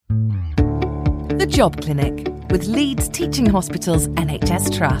The Job Clinic with Leeds Teaching Hospitals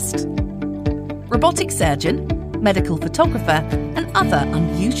NHS Trust. Robotic surgeon, medical photographer and other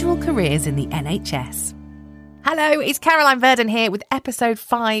unusual careers in the NHS. Hello, it's Caroline Verdon here with episode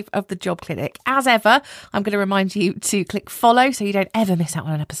 5 of The Job Clinic. As ever, I'm going to remind you to click follow so you don't ever miss out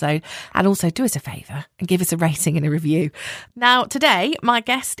on an episode, and also do us a favour and give us a rating and a review. Now, today, my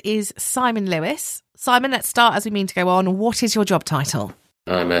guest is Simon Lewis. Simon, let's start as we mean to go on. What is your job title?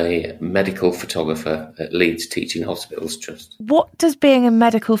 I'm a medical photographer at Leeds Teaching Hospitals Trust. What does being a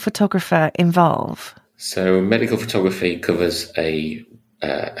medical photographer involve? So medical photography covers a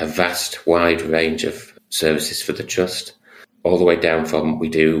vast, wide range of services for the Trust, all the way down from we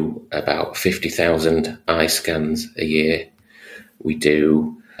do about 50,000 eye scans a year. We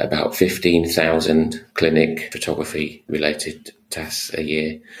do about 15,000 clinic photography related tasks a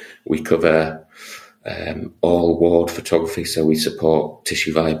year. We cover all ward photography, so we support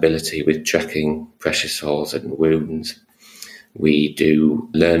tissue viability with tracking pressure sores and wounds. We do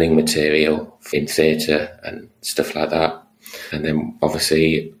learning material in theatre and stuff like that. And then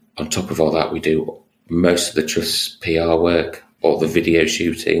obviously on top of all that, we do most of the Trust's PR work, all the video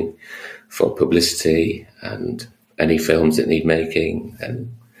shooting for publicity and any films that need making,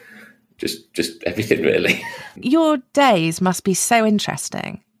 and just everything really. Your days must be so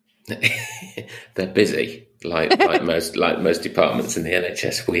interesting. They're busy, like most departments in the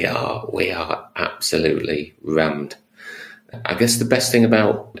NHS. We are absolutely rammed. I guess the best thing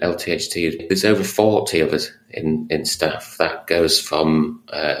about LTHT is there's over 40 of us in staff. That goes from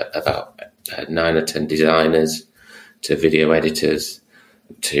about 9 or 10 designers to video editors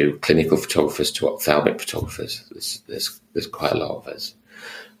to clinical photographers to ophthalmic photographers. There's quite a lot of us.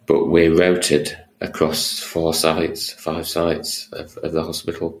 But we're rotated across 5 sites of the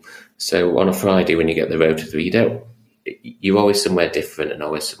hospital. So on a Friday when you get the rota through, you're always somewhere different and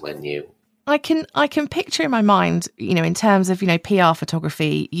always somewhere new. I can picture in my mind, in terms of, PR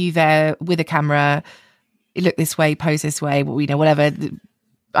photography, you there with a camera, you look this way, pose this way, whatever.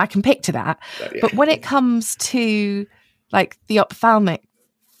 I can picture that. Yeah. But when it comes to like the ophthalmic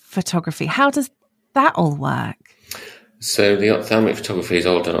photography, how does that all work? So the ophthalmic photography is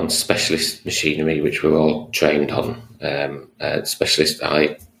all done on specialist machinery, which we're all trained on, specialist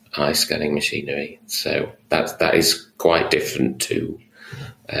eye scanning machinery. So that is quite different to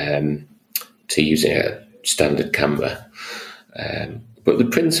using a standard camera. But the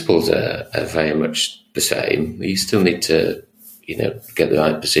principles are very much the same. You still need to, get the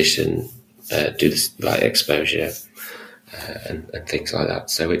right position, do the right exposure, and things like that.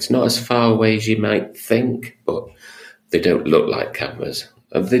 So it's not as far away as you might think, but they don't look like cameras.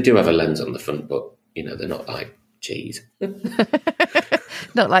 They do have a lens on the front, but, they're not like cheese.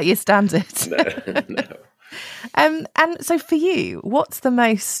 Not like your standard. No. And so for you, what's the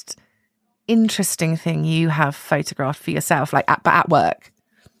most interesting thing you have photographed for yourself, but at work?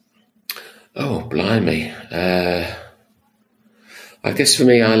 Oh, blimey. I guess for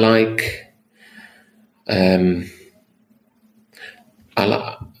me, I like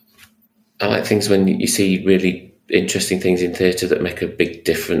things when you see really interesting things in theatre that make a big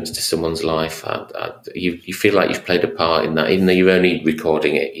difference to someone's life. You feel like you've played a part in that, even though you're only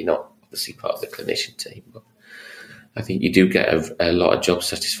recording it. You're not obviously part of the clinician team, but I think you do get a lot of job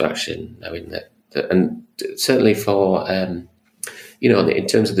satisfaction knowing that and certainly for in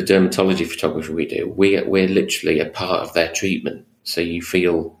terms of the dermatology photography we do, we're literally a part of their treatment. So you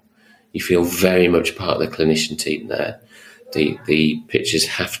feel very much part of the clinician team there. The pictures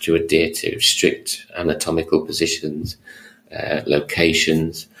have to adhere to strict anatomical positions,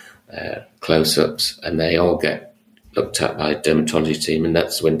 locations, close-ups, and they all get looked at by a dermatology team, and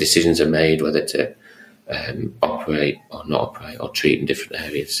that's when decisions are made whether to operate or not operate or treat in different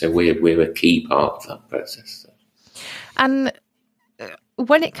areas. So we're a key part of that process. And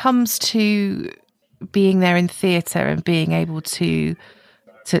when it comes to being there in theatre and being able to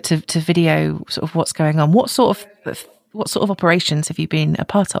video sort of what's going on, what sort of operations have you been a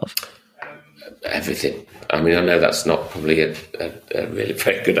part of? Everything. I mean, I know that's not probably a really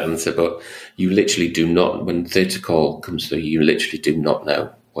very good answer, but you literally do not, when theatre call comes through, you literally do not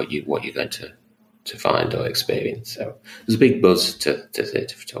know what you're going to find or experience. So there's a big buzz to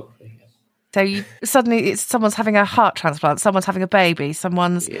theatre photography. So it's someone's having a heart transplant, someone's having a baby,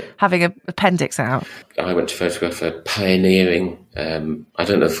 someone's having an appendix out. I went to photograph a pioneering, I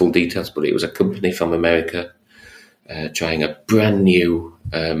don't know the full details, but it was a company from America trying a brand new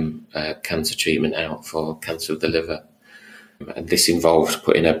cancer treatment out for cancer of the liver. And this involved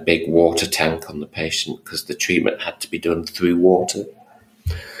putting a big water tank on the patient because the treatment had to be done through water.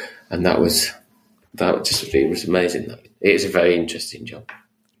 And it was amazing. It is a very interesting job.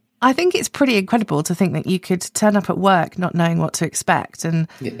 I think it's pretty incredible to think that you could turn up at work not knowing what to expect. And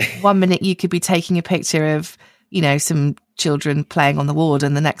one minute you could be taking a picture of, some children playing on the ward,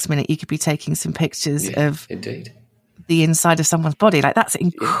 and the next minute you could be taking some pictures of the inside of someone's body. Like, that's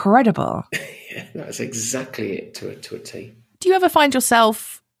incredible. Yeah, that's exactly it to a T. Do you ever find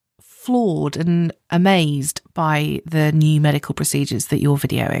yourself floored and amazed by the new medical procedures that you're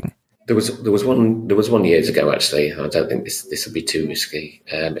videoing? There was one years ago, actually. I don't think this will be too risky.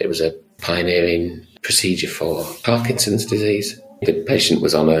 It was a pioneering procedure for Parkinson's disease. The patient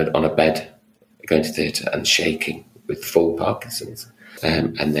was on a bed going to theatre and shaking with full Parkinson's,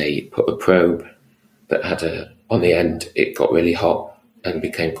 and they put a probe that had on the end, it got really hot and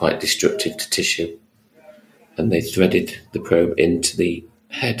became quite destructive to tissue, and they threaded the probe into the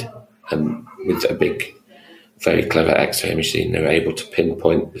head, and with a big, very clever X-ray machine, they were able to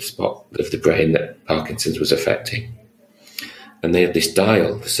pinpoint the spot of the brain that Parkinson's was affecting. And they had this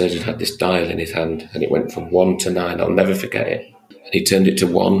dial, the surgeon had this dial in his hand, and it went from 1 to 9, I'll never forget it. And he turned it to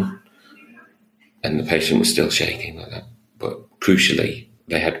 1, and the patient was still shaking like that. But crucially,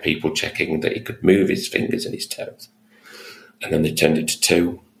 they had people checking that he could move his fingers and his toes. And then they turned it to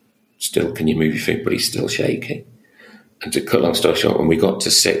 2, still, can you move your finger, but he's still shaking. And to cut long story short, when we got to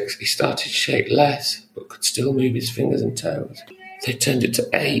 6, he started to shake less, but could still move his fingers and toes. They turned it to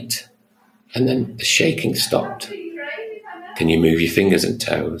 8, and then the shaking stopped. Can you move your fingers and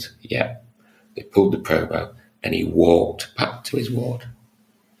toes? Yeah. They pulled the probe out, and he walked back to his ward.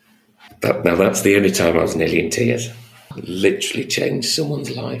 Now, that's the only time I was nearly in tears. Literally changed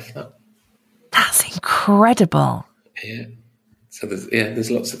someone's life. That's incredible. Yeah. So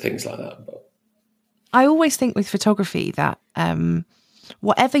there's lots of things like that. But I always think with photography that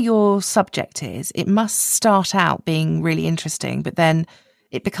whatever your subject is, it must start out being really interesting, but then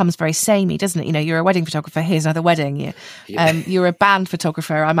it becomes very samey, doesn't it? You're a wedding photographer, here's another wedding. You're a band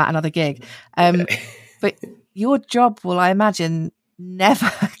photographer, I'm at another gig. But your job will, I imagine,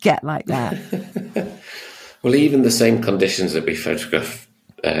 never get like that. Well, even the same conditions that we photograph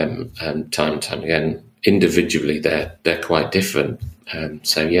time and time again, individually, they're quite different.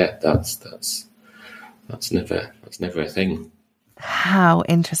 So yeah, that's never a thing. How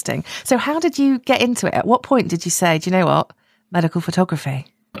interesting. So how did you get into it? At what point did you say, do you know what, medical photography?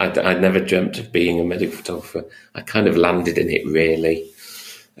 I never dreamt of being a medical photographer. I kind of landed in it, really.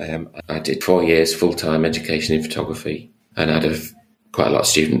 I did 4 years full-time education in photography, and I had quite a lot of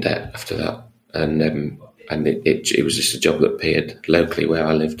student debt after that. And it was just a job that appeared locally where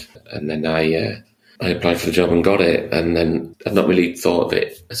I lived. And then I applied for the job and got it. And then I'd not really thought of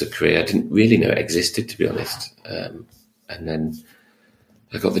it as a career. I didn't really know it existed, to be honest. And then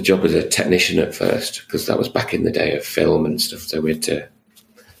I got the job as a technician at first, because that was back in the day of film and stuff. So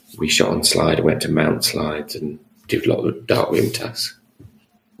we shot on slide, went to mount slides and did a lot of darkroom tasks.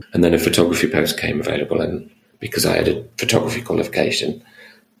 And then a photography post came available, and because I had a photography qualification,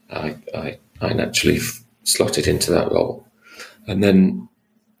 I naturally slotted into that role. And then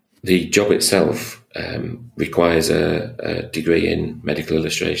the job itself requires a degree in medical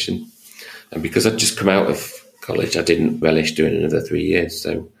illustration. And because I'd just come out of college, I didn't relish doing another 3 years.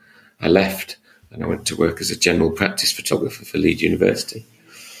 So I left and I went to work as a general practice photographer for Leeds University.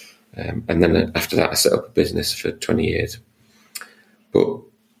 And then after that, I set up a business for 20 years. But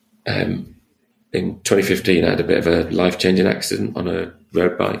in 2015, I had a bit of a life-changing accident on a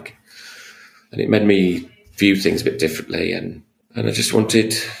road bike. And it made me view things a bit differently. And I just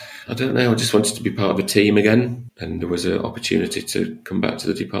wanted, I just wanted to be part of a team again. And there was an opportunity to come back to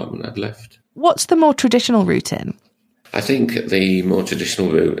the department I'd left. What's the more traditional route in? I think the more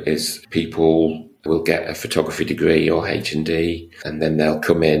traditional route is people will get a photography degree or H&D, and then they'll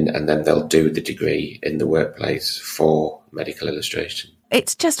come in and then they'll do the degree in the workplace for medical illustration.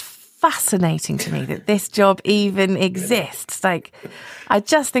 It's just fascinating to me that this job even exists. Like, I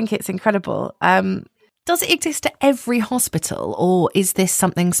just think it's incredible. Does it exist at every hospital, or is this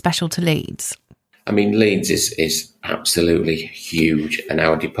something special to Leeds? I mean, Leeds is absolutely huge, and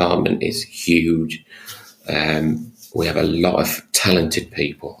our department is huge. We have a lot of talented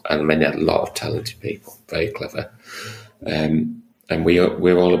people, very clever. And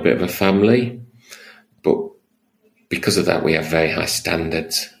we're all a bit of a family, but because of that, we have very high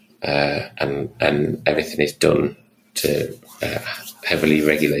standards, and everything is done to heavily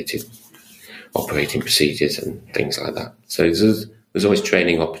regulated operating procedures and things like that. So there's always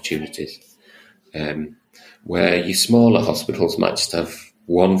training opportunities. Where your smaller hospitals might just have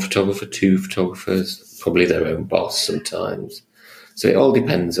one photographer, two photographers, probably their own boss sometimes. So it all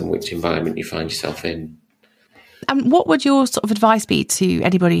depends on which environment you find yourself in. And what would your sort of advice be to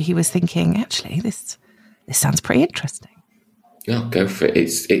anybody who was thinking, actually, this sounds pretty interesting? No, go for it.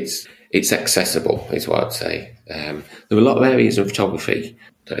 It's accessible, is what I'd say. There are a lot of areas in photography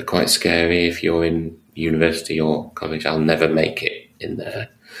that are quite scary. If you're in university or college, I'll never make it in there.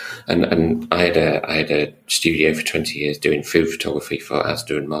 And I had a studio for 20 years doing food photography for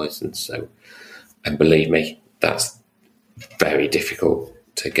Asda and Morrison's. So, and believe me, that's very difficult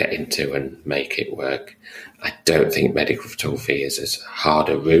to get into and make it work. I don't think medical photography is as hard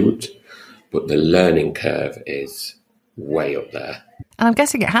a route, but the learning curve is way up there. And I'm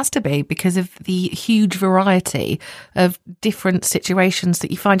guessing it has to be because of the huge variety of different situations that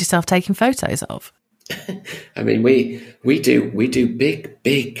you find yourself taking photos of. I mean, we do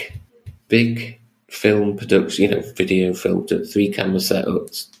big film production, video, film, 3 camera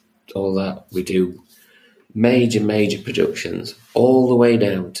setups, all that. We do major productions, all the way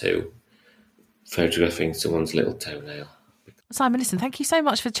down to photographing someone's little toenail. Simon, listen, thank you so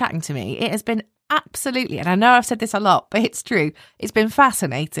much for chatting to me. It has been absolutely, and I know I've said this a lot, but it's true. It's been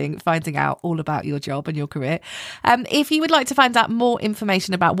fascinating finding out all about your job and your career. If you would like to find out more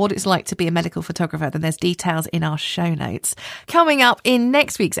information about what it's like to be a medical photographer, then there's details in our show notes. Coming up in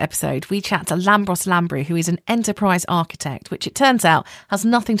next week's episode, we chat to Lambros Lambry, who is an enterprise architect, which it turns out has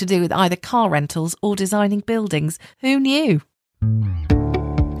nothing to do with either car rentals or designing buildings. Who knew?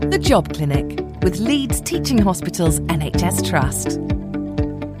 The Job Clinic with Leeds Teaching Hospitals NHS Trust.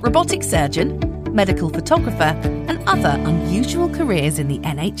 Robotic surgeon, medical photographer and other unusual careers in the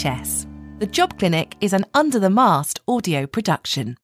NHS. The Job Clinic is an under-the-mast audio production.